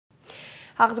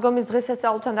აღდგომის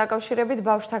დღესასწაულთან დაკავშირებით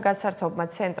ბავშვთა გასართობმა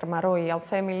ცენტრმა Royal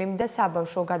Family და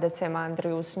საბავშვო გადაცემა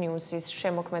Andrius News-ის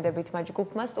შემოქმედებით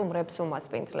მაჯგუფმა სტუმრებს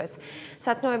უმასპინძლეს.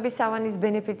 სათნოების სავანის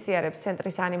ბენეფიციარებს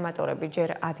ცენტრის ანიმატორები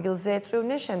ჯერ ადგილზე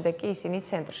ეწვივნენ, შემდეგ კი ისინი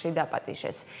ცენტრში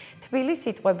დაპატიშეს. თბილი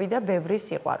სიტყვები და ბევრი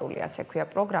სიყვარული, ასე ქვია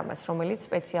პროგრამას, რომელიც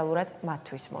სპეციალურად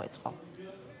მათთვის მოეწყო.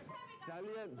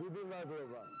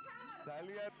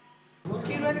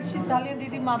 პირველ რიგში ძალიან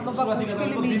დიდი მადლობა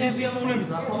გულთბილი მიღებისთვის,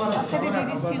 ასეთი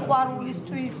დიდი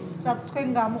სიყვარულისთვის, რაც თქვენ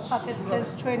გამოხატეთ დღეს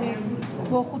ჩვენი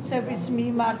მოხუცების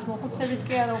მიმართ, მოხუცების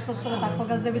კი არა, უბრალოდ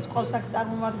ახალგაზრდების ყოლსაკ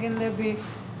წარმომადგენლები,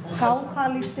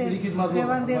 გაუხალისეთ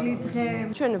დღევანდელი დღე.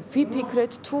 ჩვენ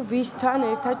ვიფიქრეთ თუ ვისთან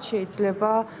ერთად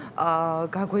შეიძლება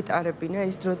გაგვეტარებინა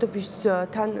ეს დრო და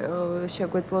ვისთან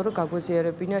შეგვეძლო რომ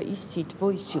გაგვეზიარებინა ის სიტყვა,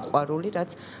 ის სიყვარული, რაც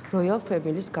Royal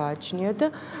Family-ს გააჩნია და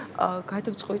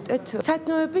გადავწყვიტეთ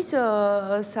სათნოების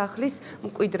სახლის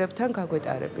მკვიდრებთან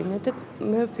გაგვეტარებინა და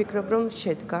მე ვფიქრობ რომ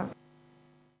შედგა.